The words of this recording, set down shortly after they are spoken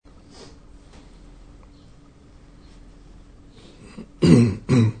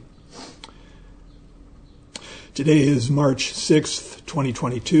Today is March 6th,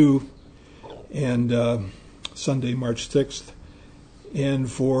 2022, and Sunday, March 6th. And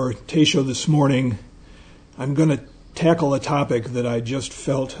for Taisho this morning, I'm going to tackle a topic that I just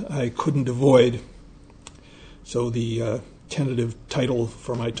felt I couldn't avoid. So the tentative title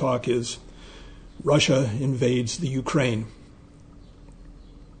for my talk is Russia Invades the Ukraine.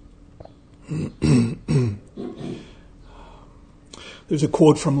 There's a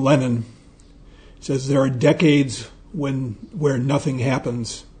quote from Lenin. It says, "There are decades where nothing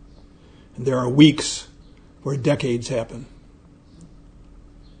happens, and there are weeks where decades happen."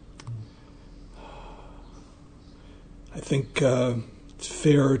 I think it's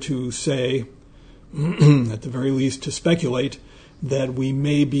fair to say, at the very least to speculate, that we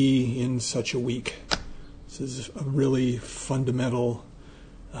may be in such a week. This is a really fundamental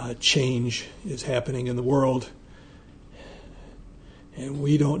change is happening in the world, and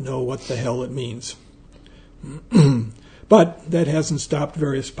we don't know what the hell it means. But that hasn't stopped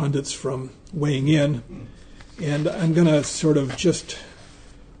various pundits from weighing in, and I'm going to sort of set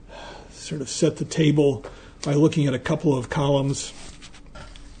the table by looking at a couple of columns.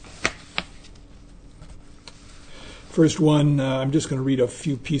 First one, I'm just going to read a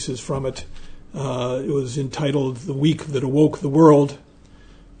few pieces from it. It was entitled "The Week That Awoke the World."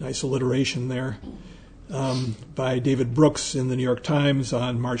 Nice alliteration there. By David Brooks in the New York Times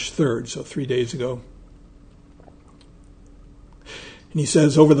on March 3rd, so 3 days ago. And he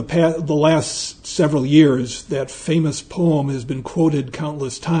says, over the last several years, that famous poem has been quoted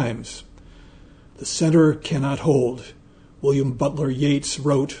countless times. "The center cannot hold," William Butler Yeats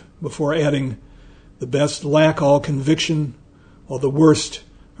wrote before adding, "The best lack all conviction, while the worst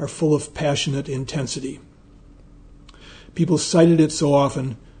are full of passionate intensity." People cited it so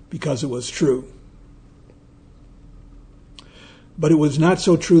often because it was true. But it was not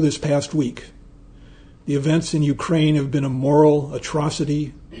so true this past week. The events in Ukraine have been a moral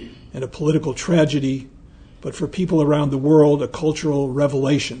atrocity and a political tragedy, but for people around the world, a cultural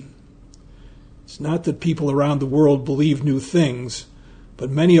revelation. It's not that people around the world believe new things, but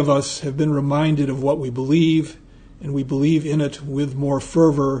many of us have been reminded of what we believe, and we believe in it with more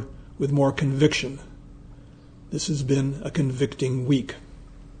fervor, with more conviction. This has been a convicting week.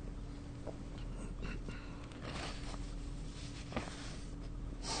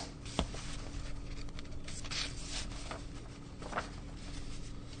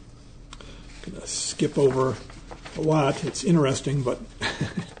 Skip over a lot. It's interesting, but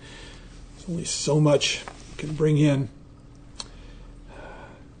there's only so much you can bring in.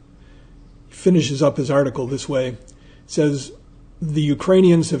 He finishes up his article this way. It says, "The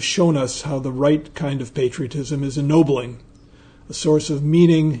Ukrainians have shown us how the right kind of patriotism is ennobling, a source of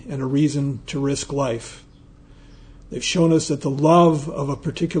meaning and a reason to risk life. They've shown us that the love of a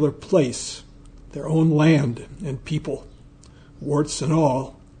particular place, their own land and people, warts and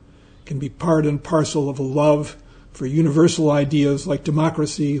all, can be part and parcel of a love for universal ideas like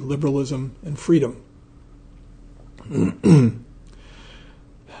democracy, liberalism, and freedom.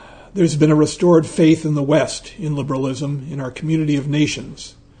 There's been a restored faith in the West, in liberalism, in our community of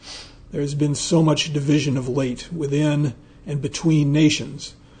nations. There's been so much division of late within and between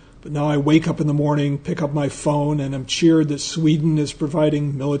nations. But now I wake up in the morning, pick up my phone, and I'm cheered that Sweden is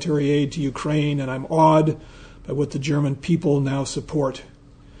providing military aid to Ukraine, and I'm awed by what the German people now support.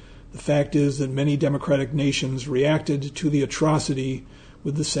 The fact is that many democratic nations reacted to the atrocity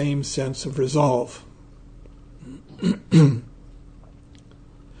with the same sense of resolve.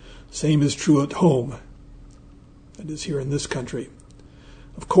 Same is true at home, that is here in this country.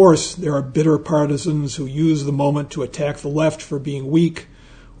 Of course, there are bitter partisans who use the moment to attack the left for being weak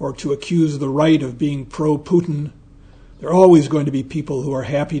or to accuse the right of being pro-Putin. There are always going to be people who are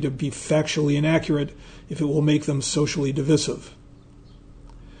happy to be factually inaccurate if it will make them socially divisive.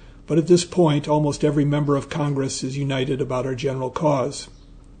 But at this point, almost every member of Congress is united about our general cause.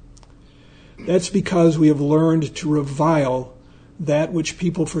 That's because we have learned to revile that which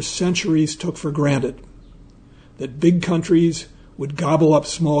people for centuries took for granted, that big countries would gobble up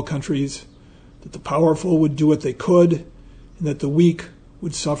small countries, that the powerful would do what they could, and that the weak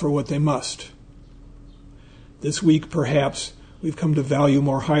would suffer what they must. This week, perhaps, we've come to value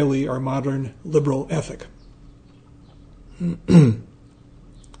more highly our modern liberal ethic.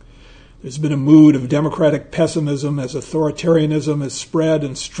 There's been a mood of democratic pessimism as authoritarianism has spread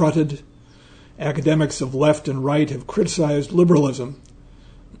and strutted. Academics of left and right have criticized liberalism.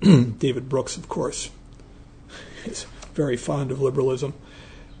 David Brooks, of course, is very fond of liberalism.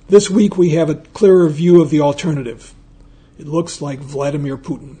 This week we have a clearer view of the alternative. It looks like Vladimir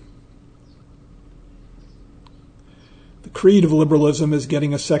Putin. The creed of liberalism is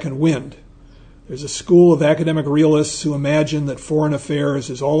getting a second wind. There's a school of academic realists who imagine that foreign affairs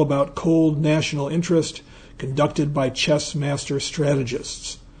is all about cold national interest conducted by chess master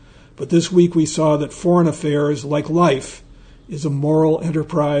strategists. But this week we saw that foreign affairs, like life, is a moral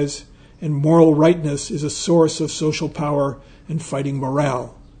enterprise, and moral rightness is a source of social power and fighting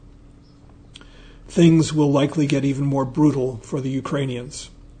morale. Things will likely get even more brutal for the Ukrainians.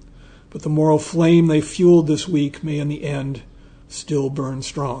 But the moral flame they fueled this week may in the end still burn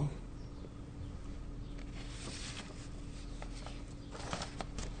strong.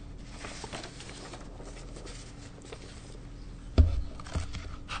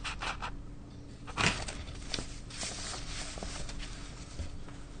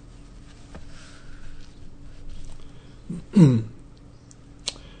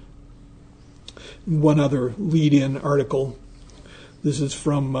 One other lead-in article. This is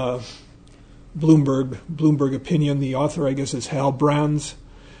from Bloomberg Opinion. The author, I guess, is Hal Brands,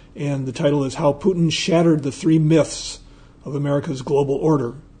 and the title is How Putin Shattered the Three Myths of America's Global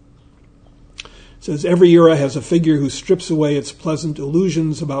Order. It says, every era has a figure who strips away its pleasant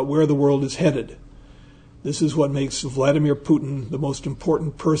illusions about where the world is headed. This is what makes Vladimir Putin the most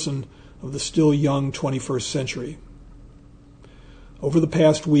important person of the still young 21st century. Over the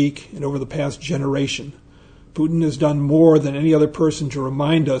past week and over the past generation, Putin has done more than any other person to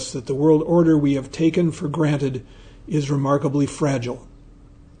remind us that the world order we have taken for granted is remarkably fragile.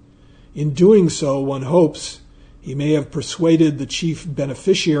 In doing so, one hopes he may have persuaded the chief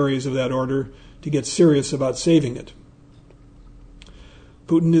beneficiaries of that order to get serious about saving it.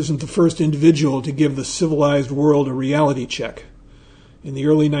 Putin isn't the first individual to give the civilized world a reality check. In the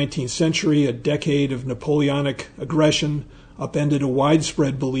early 19th century, a decade of Napoleonic aggression upended a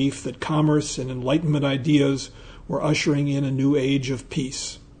widespread belief that commerce and Enlightenment ideas were ushering in a new age of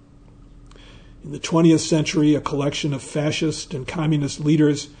peace. In the 20th century, a collection of fascist and communist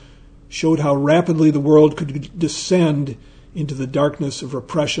leaders showed how rapidly the world could descend into the darkness of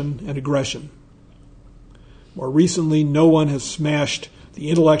repression and aggression. More recently, no one has smashed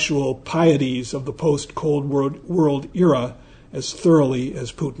the intellectual pieties of the post-Cold World era as thoroughly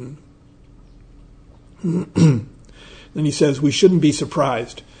as Putin. Then he says, we shouldn't be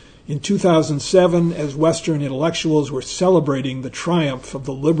surprised. In 2007, as Western intellectuals were celebrating the triumph of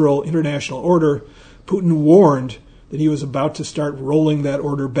the liberal international order, Putin warned that he was about to start rolling that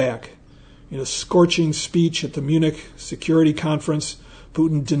order back. In a scorching speech at the Munich Security Conference,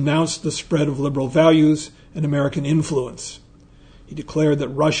 Putin denounced the spread of liberal values and American influence. He declared that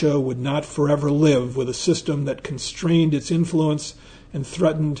Russia would not forever live with a system that constrained its influence and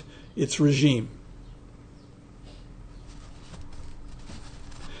threatened its regime.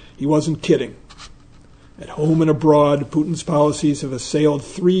 He wasn't kidding. At home and abroad, Putin's policies have assailed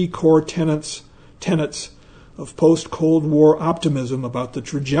three core tenets of post-Cold War optimism about the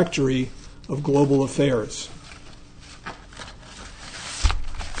trajectory of global affairs.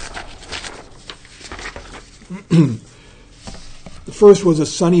 The first was a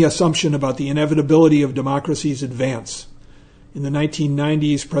sunny assumption about the inevitability of democracy's advance. In the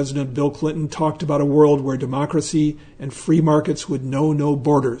 1990s, President Bill Clinton talked about a world where democracy and free markets would know no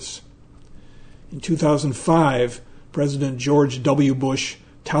borders. In 2005, President George W. Bush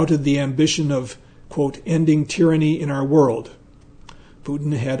touted the ambition of, quote, ending tyranny in our world.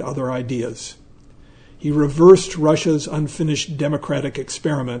 Putin had other ideas. He reversed Russia's unfinished democratic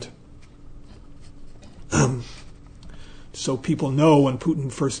experiment. So people know when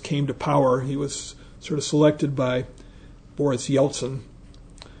Putin first came to power, he was sort of selected by Boris Yeltsin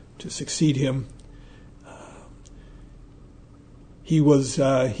to succeed him.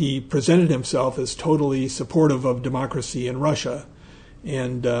 He presented himself as totally supportive of democracy in Russia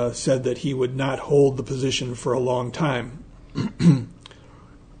and said that he would not hold the position for a long time.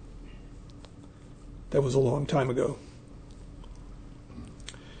 That was a long time ago.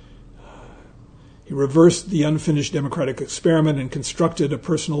 He reversed the unfinished democratic experiment and constructed a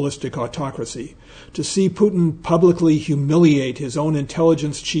personalistic autocracy. To see Putin publicly humiliate his own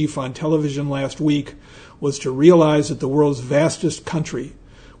intelligence chief on television last week was to realize that the world's vastest country,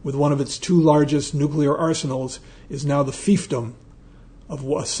 with one of its two largest nuclear arsenals, is now the fiefdom of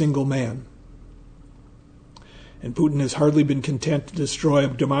a single man. And Putin has hardly been content to destroy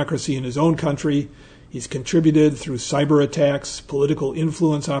democracy in his own country. He's contributed through cyber attacks, political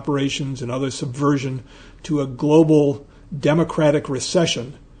influence operations, and other subversion to a global democratic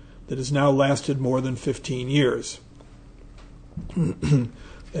recession that has now lasted more than 15 years.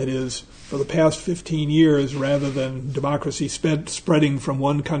 That is, for the past 15 years, rather than democracy spreading from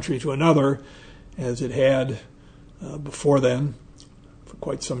one country to another, as it had before then, for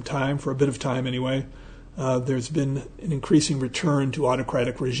quite some time, for a bit of time anyway, there's been an increasing return to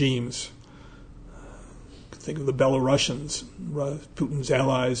autocratic regimes. think of the Belarusians, Putin's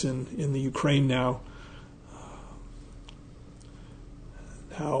allies in the Ukraine now,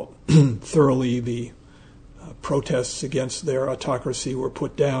 how thoroughly the protests against their autocracy were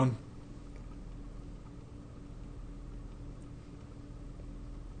put down.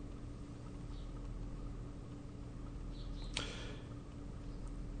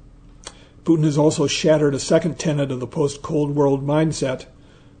 Putin has also shattered a second tenet of the post-Cold War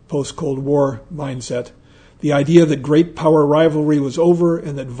mindset, the idea that great power rivalry was over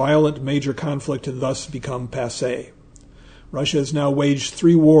and that violent major conflict had thus become passé. Russia has now waged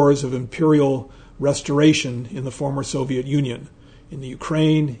 3 wars of imperial restoration in the former Soviet Union, in the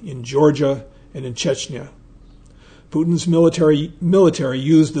Ukraine, in Georgia, and in Chechnya. Putin's military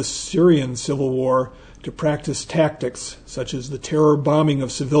used the Syrian civil war to practice tactics such as the terror bombing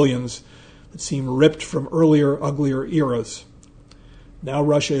of civilians that seem ripped from earlier, uglier eras. Now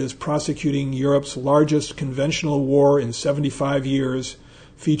Russia is prosecuting Europe's largest conventional war in 75 years,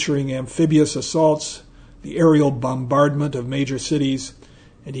 featuring amphibious assaults, the aerial bombardment of major cities,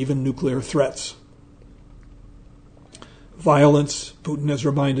 and even nuclear threats. Violence, Putin has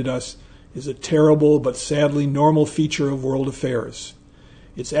reminded us, is a terrible but sadly normal feature of world affairs.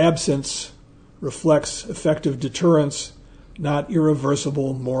 Its absence reflects effective deterrence, not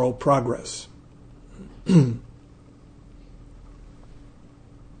irreversible moral progress.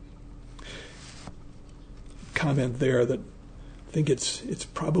 Comment there that I think it's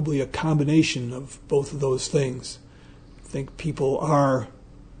probably a combination of both of those things. I think people are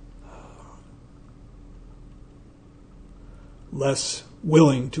less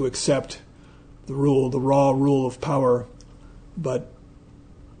willing to accept the raw rule of power, but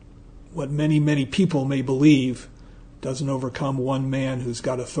what many, many people may believe doesn't overcome one man who's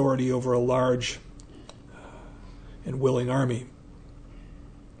got authority over a large and willing army.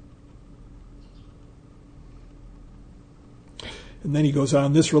 And then he goes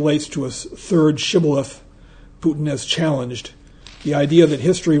on, this relates to a third shibboleth Putin has challenged, the idea that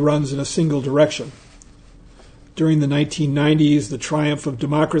history runs in a single direction. During the 1990s, the triumph of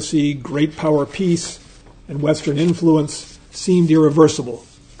democracy, great power, peace, and Western influence seemed irreversible.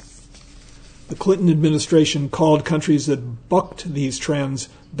 The Clinton administration called countries that bucked these trends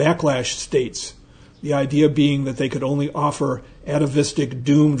backlash states, the idea being that they could only offer atavistic,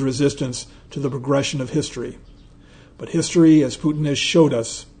 doomed resistance to the progression of history. But history, as Putin has showed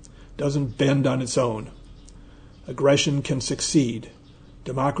us, doesn't bend on its own. Aggression can succeed.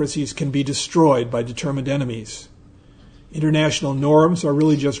 Democracies can be destroyed by determined enemies. International norms are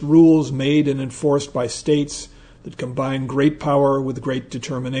really just rules made and enforced by states that combine great power with great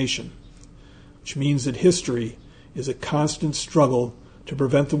determination, which means that history is a constant struggle to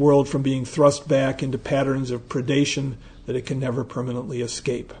prevent the world from being thrust back into patterns of predation that it can never permanently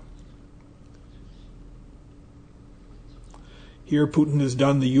escape. Here, Putin has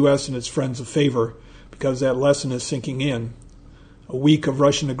done the U.S. and its friends a favor because that lesson is sinking in. A week of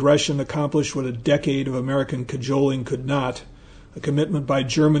Russian aggression accomplished what a decade of American cajoling could not, a commitment by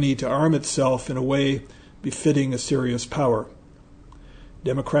Germany to arm itself in a way befitting a serious power.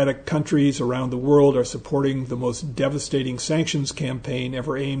 Democratic countries around the world are supporting the most devastating sanctions campaign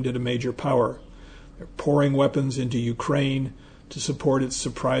ever aimed at a major power. They're pouring weapons into Ukraine to support its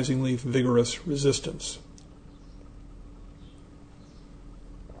surprisingly vigorous resistance.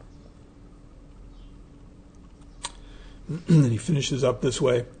 And he finishes up this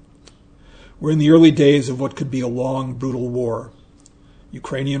way. We're in the early days of what could be a long, brutal war.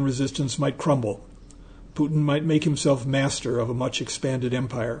 Ukrainian resistance might crumble. Putin might make himself master of a much expanded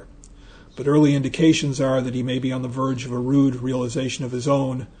empire. But early indications are that he may be on the verge of a rude realization of his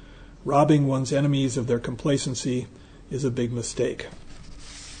own. Robbing one's enemies of their complacency is a big mistake.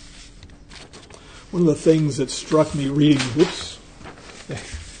 One of the things that struck me reading... Whoops.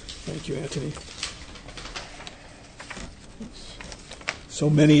 Thank you, Anthony. So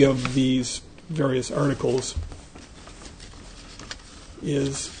many of these various articles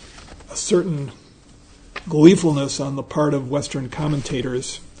is a certain gleefulness on the part of Western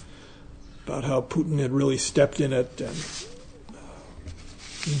commentators about how Putin had really stepped in it and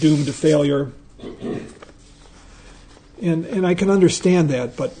doomed to failure. And I can understand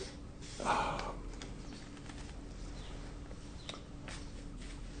that, but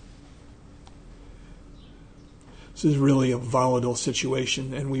this is really a volatile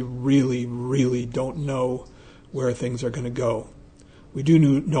situation, and we really, really don't know where things are going to go. We do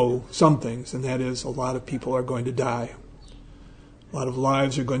know some things, and that is a lot of people are going to die. A lot of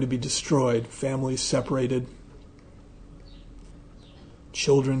lives are going to be destroyed, families separated,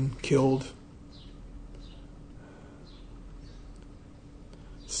 children killed,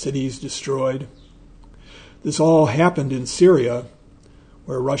 cities destroyed. This all happened in Syria,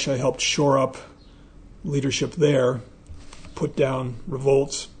 where Russia helped shore up leadership there, put down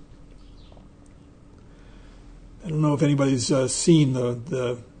revolts. I don't know if anybody's seen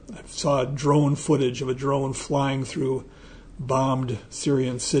I saw drone footage of a drone flying through bombed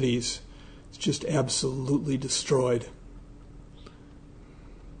Syrian cities. It's just absolutely destroyed.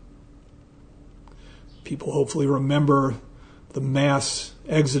 People hopefully remember the mass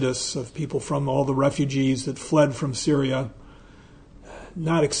exodus of people from all the refugees that fled from Syria,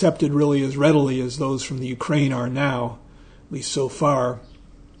 not accepted really as readily as those from the Ukraine are now, at least so far.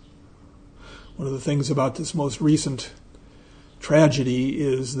 One of the things about this most recent tragedy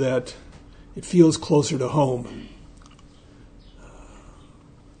is that it feels closer to home.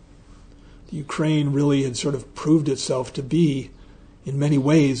 The Ukraine really had sort of proved itself to be, in many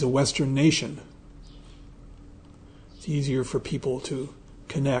ways, a Western nation. It's easier for people to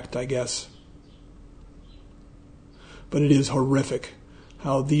connect, I guess. But it is horrific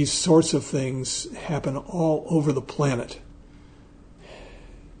how these sorts of things happen all over the planet.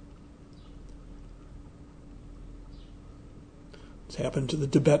 It's happened to the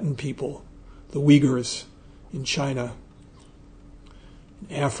Tibetan people, the Uyghurs in China,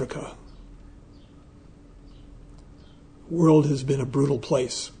 in Africa. The world has been a brutal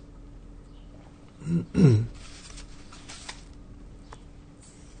place.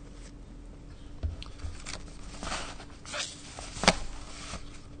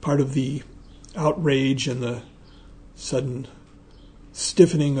 Part of the outrage and the sudden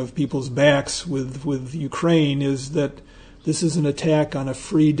stiffening of people's backs with Ukraine is that this is an attack on a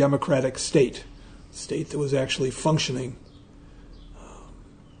free democratic state that was actually functioning.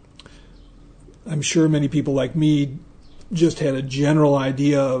 I'm sure many people like me just had a general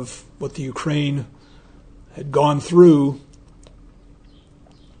idea of what the Ukraine had gone through.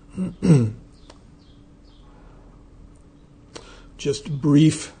 Just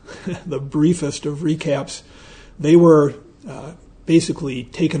the briefest of recaps. They were basically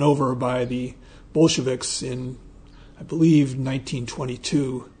taken over by the Bolsheviks in, I believe,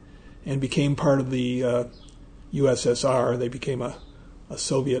 1922, and became part of the USSR. They became a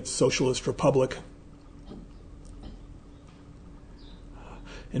Soviet Socialist Republic.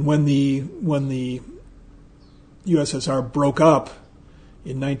 And when the USSR broke up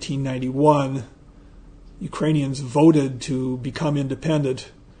in 1991, Ukrainians voted to become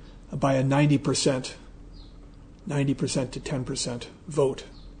independent by a 90% to 10% vote.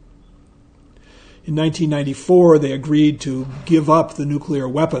 In 1994, they agreed to give up the nuclear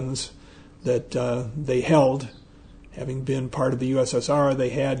weapons that they held. Having been part of the USSR, they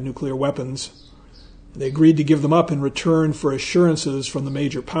had nuclear weapons. They agreed to give them up in return for assurances from the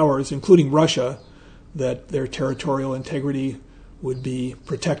major powers, including Russia, that their territorial integrity would be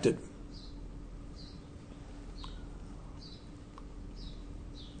protected.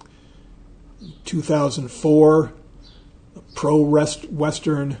 In 2004, the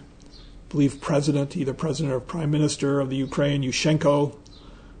pro-Western, I believe either president or prime minister of the Ukraine, Yushchenko,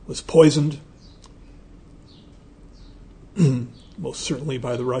 was poisoned, most certainly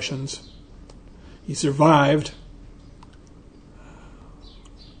by the Russians. He survived,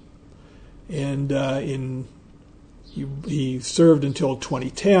 and he served until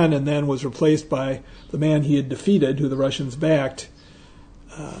 2010, and then was replaced by the man he had defeated, who the Russians backed.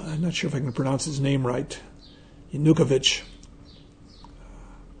 I'm not sure if I can pronounce his name right, Yanukovych,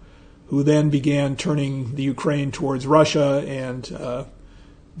 who then began turning the Ukraine towards Russia and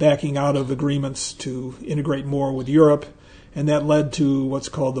backing out of agreements to integrate more with Europe. And that led to what's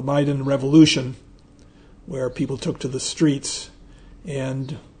called the Maidan Revolution, where people took to the streets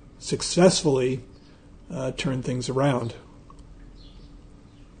and successfully turned things around.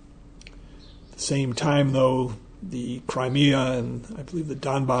 At the same time, though, the Crimea and I believe the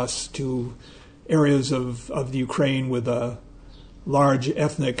Donbass, two areas of the Ukraine with a large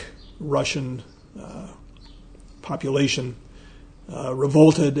ethnic Russian population,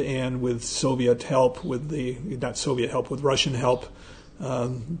 revolted, and with Soviet help, with Russian help,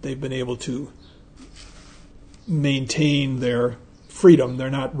 they've been able to maintain their freedom. They're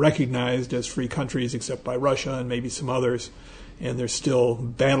not recognized as free countries except by Russia and maybe some others, and there's still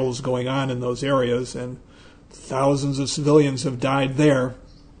battles going on in those areas, and thousands of civilians have died there.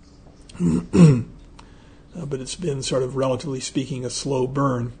 But it's been sort of, relatively speaking, a slow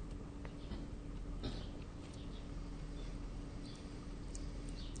burn.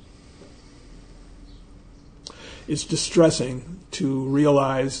 It's distressing to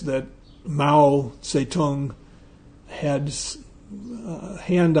realize that Mao Zedong had a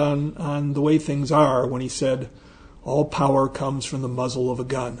hand on the way things are when he said, "All power comes from the muzzle of a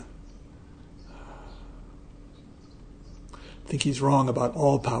gun." think he's wrong about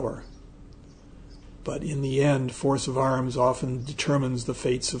all power. But in the end, force of arms often determines the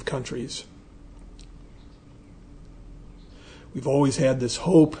fates of countries. We've always had this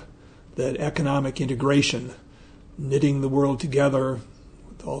hope that economic integration, knitting the world together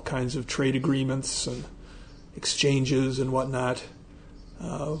with all kinds of trade agreements and exchanges and whatnot,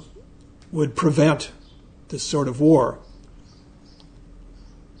 would prevent this sort of war.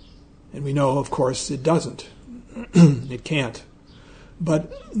 And we know, of course, it doesn't. It can't.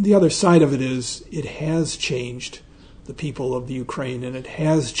 But the other side of it is it has changed the people of the Ukraine, and it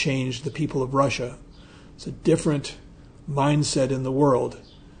has changed the people of Russia. It's a different mindset in the world.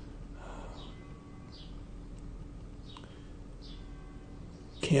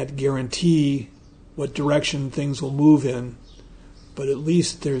 Can't guarantee what direction things will move in, but at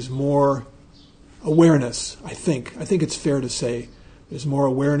least there's more awareness, I think. I think it's fair to say there's more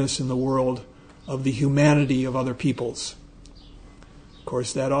awareness in the world of the humanity of other peoples. Of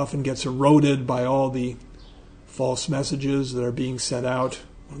course, that often gets eroded by all the false messages that are being sent out.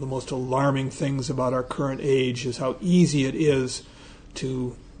 One of the most alarming things about our current age is how easy it is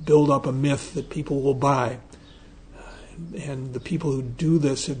to build up a myth that people will buy. And the people who do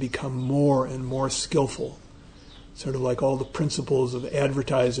this have become more and more skillful. Sort of like all the principles of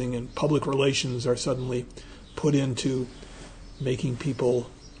advertising and public relations are suddenly put into making people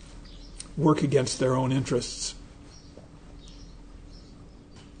work against their own interests.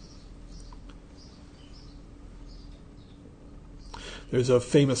 There's a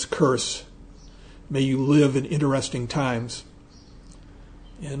famous curse, "May you live in interesting times."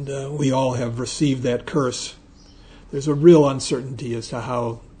 And we all have received that curse. There's a real uncertainty as to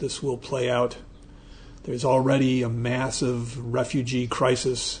how this will play out. There's already a massive refugee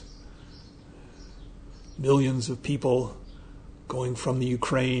crisis. Millions of people going from the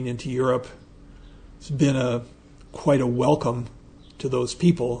Ukraine into Europe. It's been quite a welcome to those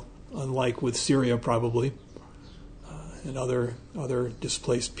people, unlike with Syria probably, and other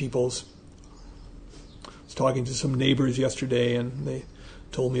displaced peoples. I was talking to some neighbors yesterday, and they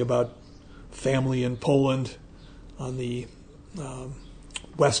told me about family in Poland on the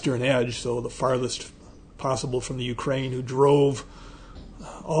western edge, so the farthest possible from the Ukraine, who drove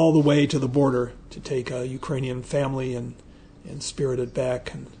all the way to the border to take a Ukrainian family and spirit it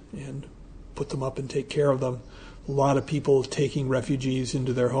back and put them up and take care of them. A lot of people taking refugees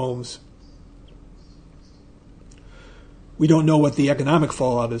into their homes. We don't know what the economic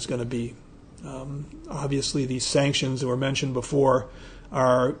fallout is going to be. Obviously, these sanctions that were mentioned before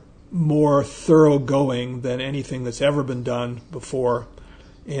are more thoroughgoing than anything that's ever been done before.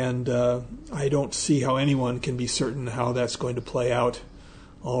 And I don't see how anyone can be certain how that's going to play out.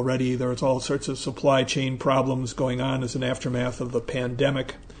 Already there's all sorts of supply chain problems going on as an aftermath of the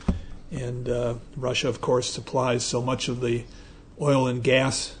pandemic. And Russia, of course, supplies so much of the oil and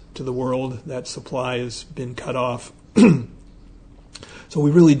gas to the world. That supply has been cut off. So we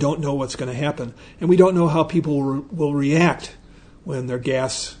really don't know what's going to happen. And we don't know how people will react when their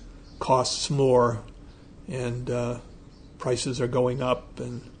gas costs more and prices are going up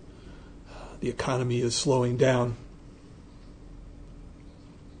and the economy is slowing down.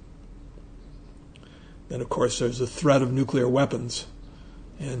 Then, of course, there's the threat of nuclear weapons.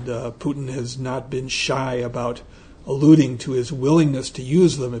 And Putin has not been shy about alluding to his willingness to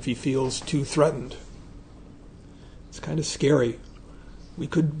use them if he feels too threatened. It's kind of scary. We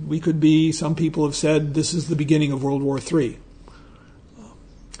could be, some people have said, this is the beginning of World War III.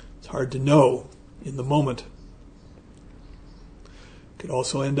 It's hard to know in the moment. Could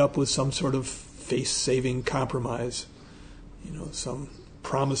also end up with some sort of face-saving compromise. Some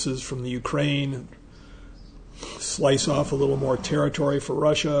promises from the Ukraine, slice off a little more territory for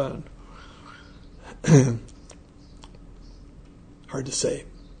Russia. Hard to say.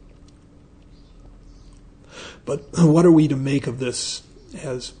 But what are we to make of this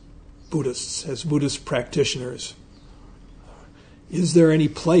as Buddhists, as Buddhist practitioners? Is there any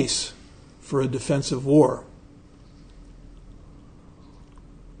place for a defensive war?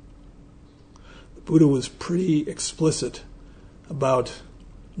 The Buddha was pretty explicit about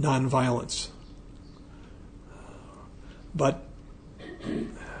nonviolence. But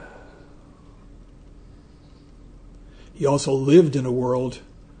he also lived in a world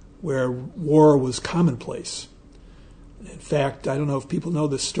where war was commonplace. In fact, I don't know if people know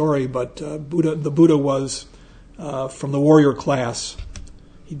this story, but the Buddha was from the warrior class.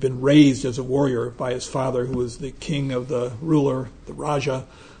 He'd been raised as a warrior by his father, who was the king of the ruler, the Raja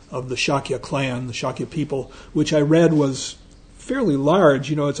of the Shakya clan, the Shakya people, which I read was fairly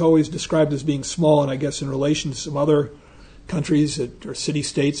large. It's always described as being small, and I guess in relation to some other countries or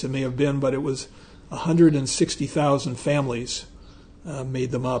city-states it may have been, but it was 160,000 families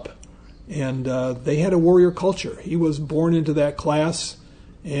made them up. And they had a warrior culture. He was born into that class,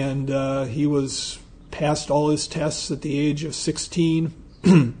 and he was passed all his tests at the age of 16,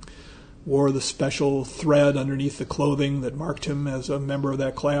 wore the special thread underneath the clothing that marked him as a member of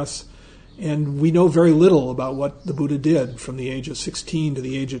that class. And we know very little about what the Buddha did from the age of 16 to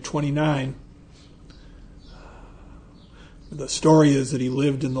the age of 29. The story is that he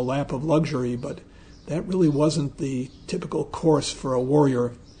lived in the lap of luxury, but that really wasn't the typical course for a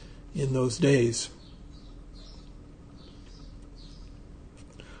warrior in those days.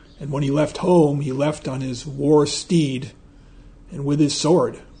 And when he left home, he left on his war steed and with his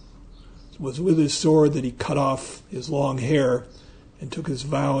sword. It was with his sword that he cut off his long hair and took his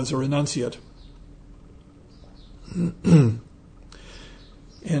vow as a renunciate. And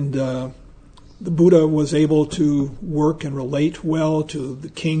the Buddha was able to work and relate well to the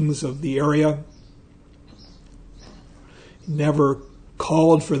kings of the area. He never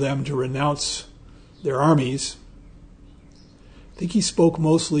called for them to renounce their armies. I think he spoke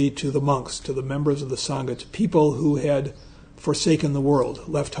mostly to the monks, to the members of the Sangha, to people who had forsaken the world,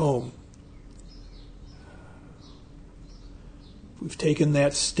 left home. We've taken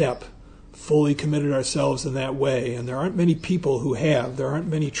that step, fully committed ourselves in that way, and there aren't many people who have. There aren't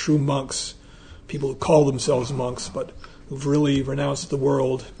many true monks, people who call themselves monks, but who've really renounced the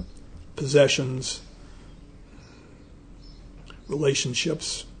world, possessions,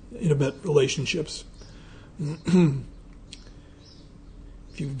 relationships, intimate relationships. If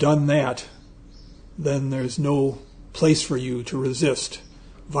you've done that, then there's no place for you to resist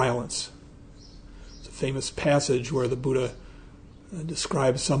violence. It's a famous passage where the Buddha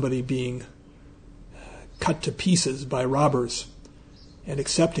describes somebody being cut to pieces by robbers and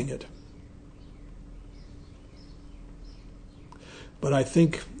accepting it. But I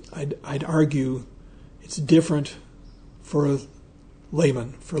think I'd argue it's different for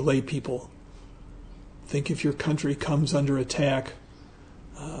laymen, for lay people. I think if your country comes under attack,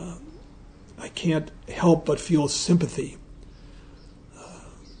 I can't help but feel sympathy.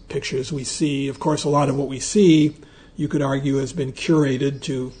 Pictures we see, of course, a lot of what we see, you could argue, has been curated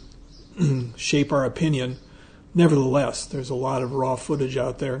to shape our opinion. Nevertheless, there's a lot of raw footage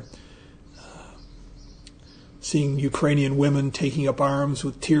out there. Seeing Ukrainian women taking up arms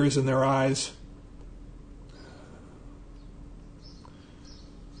with tears in their eyes.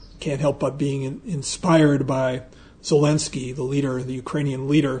 Can't help but being inspired by Zelensky, the leader, the Ukrainian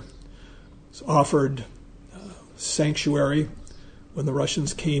leader, was offered sanctuary when the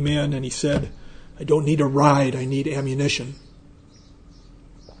Russians came in, and he said, "I don't need a ride, I need ammunition."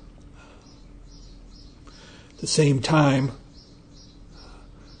 At the same time,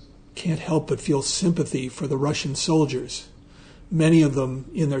 can't help but feel sympathy for the Russian soldiers, many of them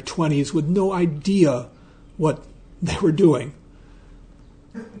in their 20s with no idea what they were doing.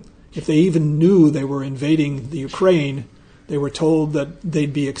 If they even knew they were invading the Ukraine, they were told that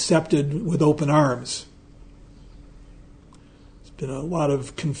they'd be accepted with open arms. There's been a lot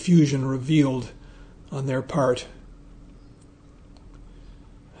of confusion revealed on their part.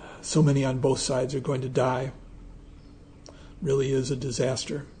 So many on both sides are going to die. Really is a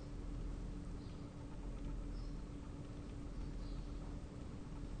disaster.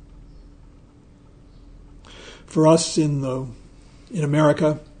 For us in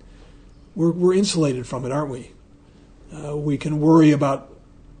America, we're insulated from it, aren't we? We can worry about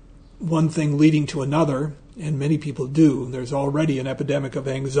one thing leading to another, and many people do. There's already an epidemic of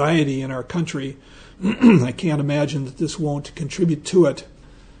anxiety in our country. I can't imagine that this won't contribute to it.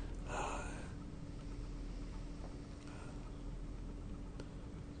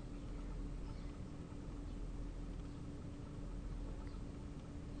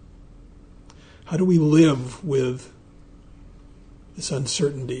 How do we live with this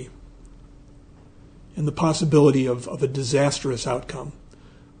uncertainty and the possibility of a disastrous outcome,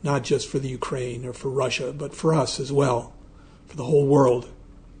 not just for the Ukraine or for Russia, but for us as well, for the whole world?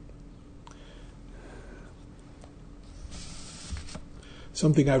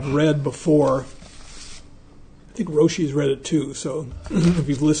 Something I've read before. I think Roshi's read it too, so if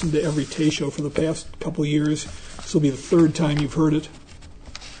you've listened to every Teisho for the past couple of years, this will be the third time you've heard it.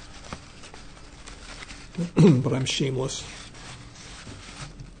 But I'm shameless.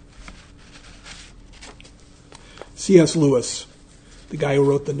 C.S. Lewis, the guy who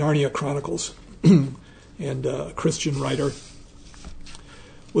wrote the Narnia Chronicles and a Christian writer,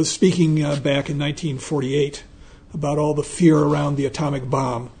 was speaking back in 1948 about all the fear around the atomic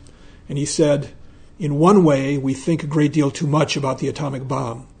bomb. And he said, in one way, we think a great deal too much about the atomic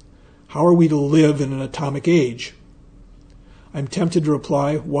bomb. How are we to live in an atomic age? I'm tempted to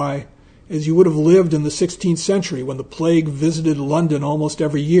reply, why, as you would have lived in the 16th century when the plague visited London almost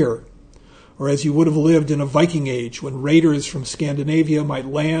every year, or as you would have lived in a Viking age when raiders from Scandinavia might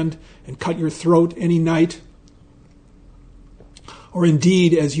land and cut your throat any night, or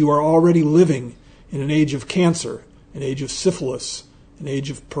indeed as you are already living in an age of cancer, an age of syphilis, an age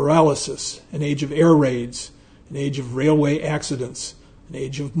of paralysis, an age of air raids, an age of railway accidents, an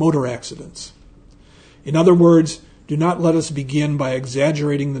age of motor accidents. In other words, do not let us begin by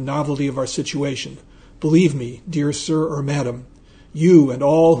exaggerating the novelty of our situation. Believe me, dear sir or madam, you and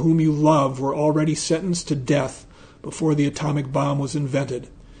all whom you love were already sentenced to death before the atomic bomb was invented,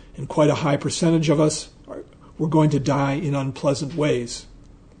 and quite a high percentage of us were going to die in unpleasant ways.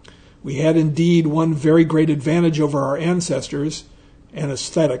 We had indeed one very great advantage over our ancestors,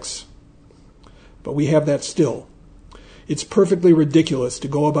 anesthetics, but we have that still. It's perfectly ridiculous to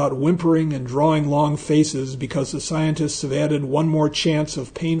go about whimpering and drawing long faces because the scientists have added one more chance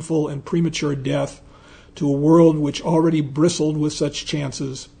of painful and premature death to a world which already bristled with such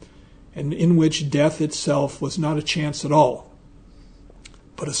chances, and in which death itself was not a chance at all,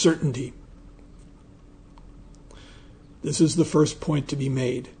 but a certainty. This is the first point to be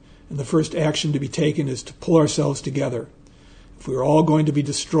made, and the first action to be taken is to pull ourselves together. If we are all going to be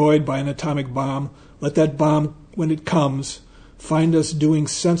destroyed by an atomic bomb, let that bomb, when it comes, find us doing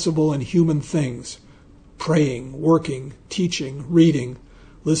sensible and human things, praying, working, teaching, reading,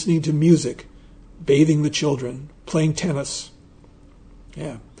 listening to music, bathing the children, playing tennis,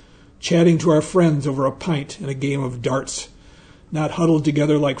 chatting to our friends over a pint and a game of darts, not huddled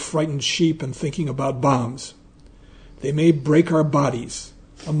together like frightened sheep and thinking about bombs. They may break our bodies.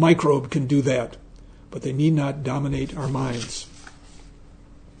 A microbe can do that, but they need not dominate our minds.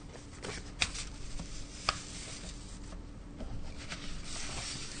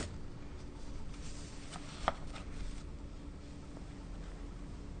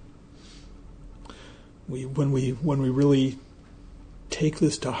 When we really take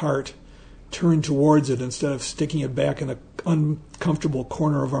this to heart, turn towards it instead of sticking it back in an uncomfortable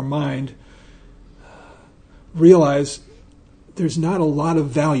corner of our mind, realize there's not a lot of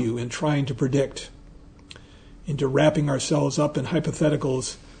value in trying to predict, into wrapping ourselves up in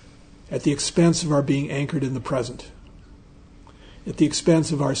hypotheticals at the expense of our being anchored in the present, at the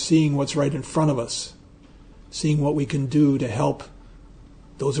expense of our seeing what's right in front of us, seeing what we can do to help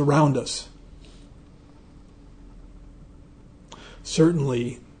those around us.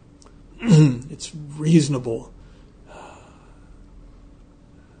 Certainly, it's reasonable.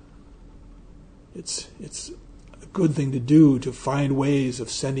 It's a good thing to do to find ways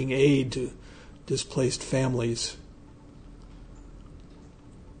of sending aid to displaced families.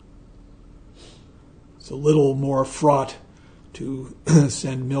 It's a little more fraught to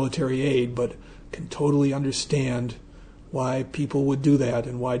send military aid, but can totally understand why people would do that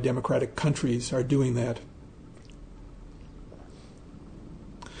and why democratic countries are doing that.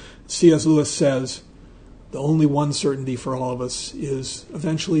 C.S. Lewis says, the only one certainty for all of us is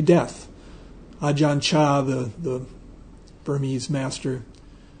eventually death. Ajahn Chah, the Burmese master,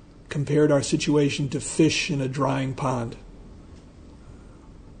 compared our situation to fish in a drying pond.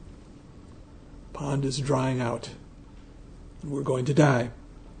 Pond is drying out, and we're going to die.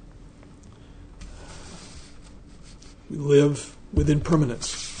 We live with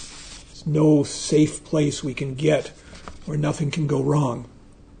impermanence. There's no safe place we can get where nothing can go wrong.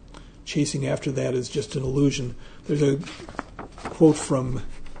 Chasing after that is just an illusion. There's a quote from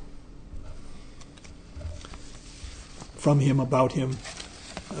him about him.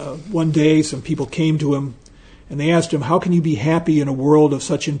 One day, some people came to him and they asked him, how can you be happy in a world of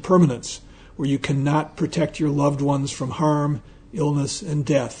such impermanence, where you cannot protect your loved ones from harm, illness, and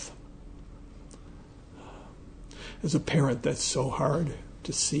death? As a parent, that's so hard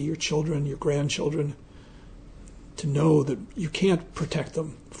to see your children, your grandchildren, to know that you can't protect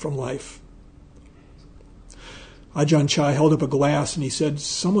them from life. Ajahn Chah held up a glass and he said,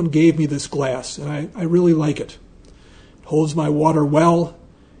 someone gave me this glass and I really like it. It holds my water well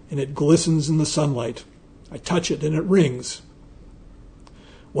and it glistens in the sunlight. I touch it and it rings.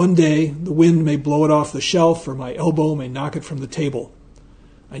 One day the wind may blow it off the shelf or my elbow may knock it from the table.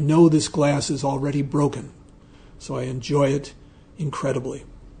 I know this glass is already broken, so I enjoy it incredibly.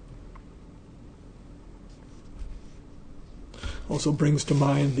 Also brings to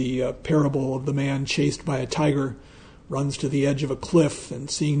mind the parable of the man chased by a tiger, runs to the edge of a cliff and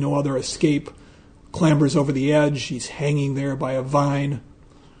seeing no other escape, clambers over the edge. He's hanging there by a vine,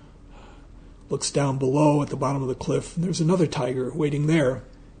 looks down below at the bottom of the cliff, and there's another tiger waiting there.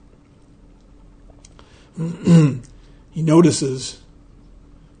 He notices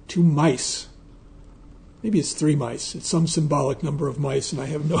two mice Maybe it's 3 mice. It's some symbolic number of mice, and I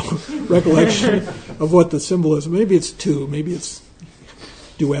have no recollection of what the symbolism. Maybe it's 2. Maybe it's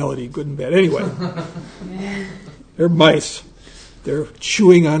duality, good and bad. Anyway, they're mice. They're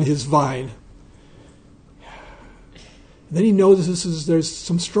chewing on his vine. And then he notices there's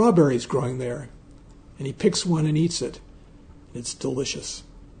some strawberries growing there, and he picks one and eats it. It's delicious.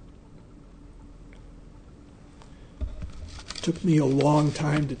 It took me a long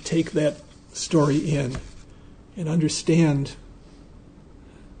time to take that story in and understand,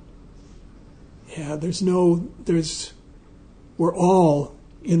 we're all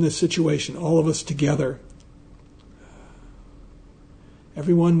in this situation, all of us together.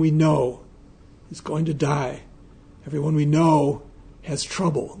 Everyone we know is going to die. Everyone we know has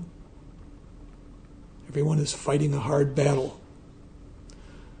trouble. Everyone is fighting a hard battle.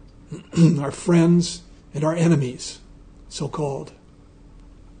 Our friends and our enemies, so-called.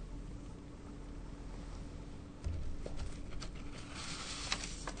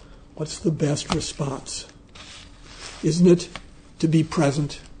 What's the best response? Isn't it to be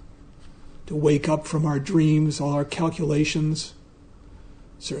present, to wake up from our dreams, all our calculations?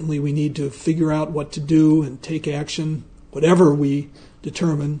 Certainly we need to figure out what to do and take action, whatever we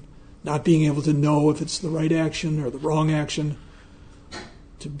determine, not being able to know if it's the right action or the wrong action,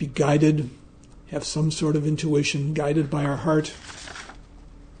 to be guided, have some sort of intuition, guided by our heart.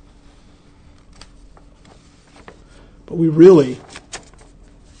 But we really,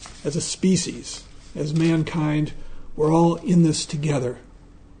 as a species, as mankind, we're all in this together.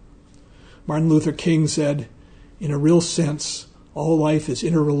 Martin Luther King said, in a real sense, all life is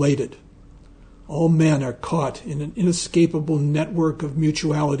interrelated. All men are caught in an inescapable network of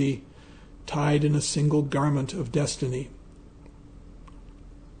mutuality, tied in a single garment of destiny.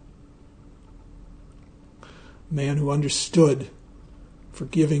 A man who understood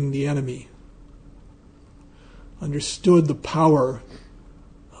forgiving the enemy, understood the power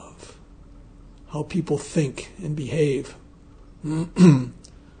of how people think and behave,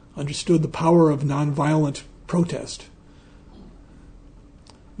 understood the power of nonviolent protest.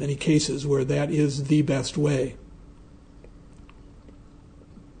 Many cases where that is the best way.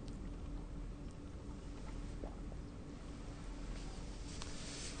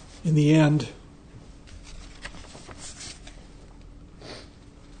 In the end,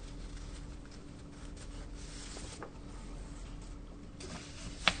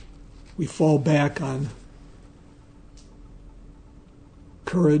 we fall back on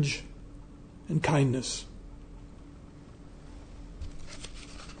courage and kindness.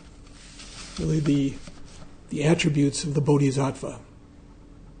 Really the attributes of the Bodhisattva.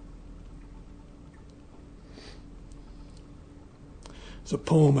 It's a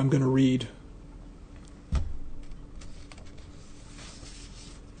poem I'm going to read.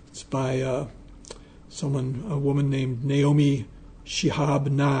 It's by a woman named Naomi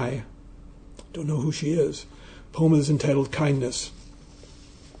Shihab Nye. Don't know who she is. The poem is entitled Kindness.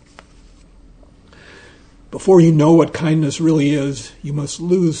 Before you know what kindness really is, you must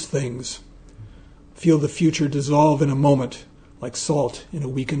lose things. Feel the future dissolve in a moment, like salt in a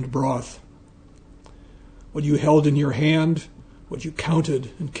weakened broth. What you held in your hand, what you counted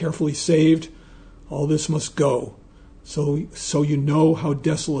and carefully saved, all this must go, so you know how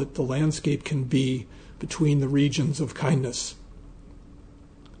desolate the landscape can be between the regions of kindness.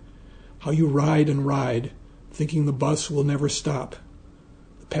 How you ride and ride, thinking the bus will never stop.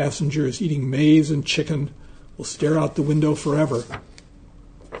 The passengers eating maize and chicken will stare out the window forever.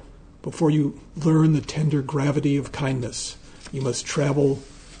 Before you learn the tender gravity of kindness, you must travel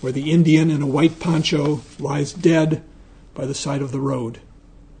where the Indian in a white poncho lies dead by the side of the road.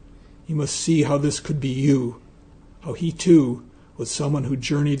 You must see how this could be you, how he too was someone who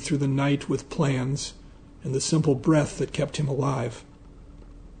journeyed through the night with plans and the simple breath that kept him alive.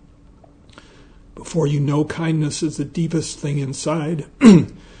 Before you know kindness as the deepest thing inside,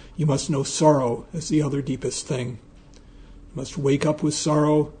 you must know sorrow as the other deepest thing. You must wake up with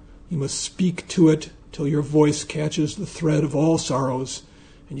sorrow. You must speak to it till your voice catches the thread of all sorrows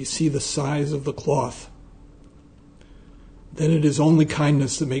and you see the size of the cloth. Then it is only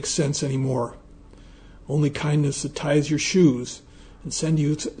kindness that makes sense anymore. Only kindness that ties your shoes and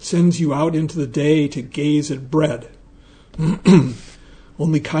sends you out into the day to gaze at bread.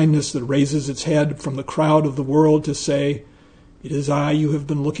 Only kindness that raises its head from the crowd of the world to say, "It is I you have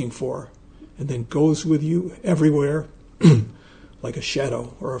been looking for," and then goes with you everywhere like a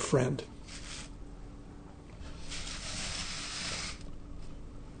shadow or a friend.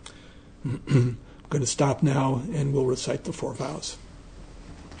 I'm going to stop now and we'll recite the 4 vows.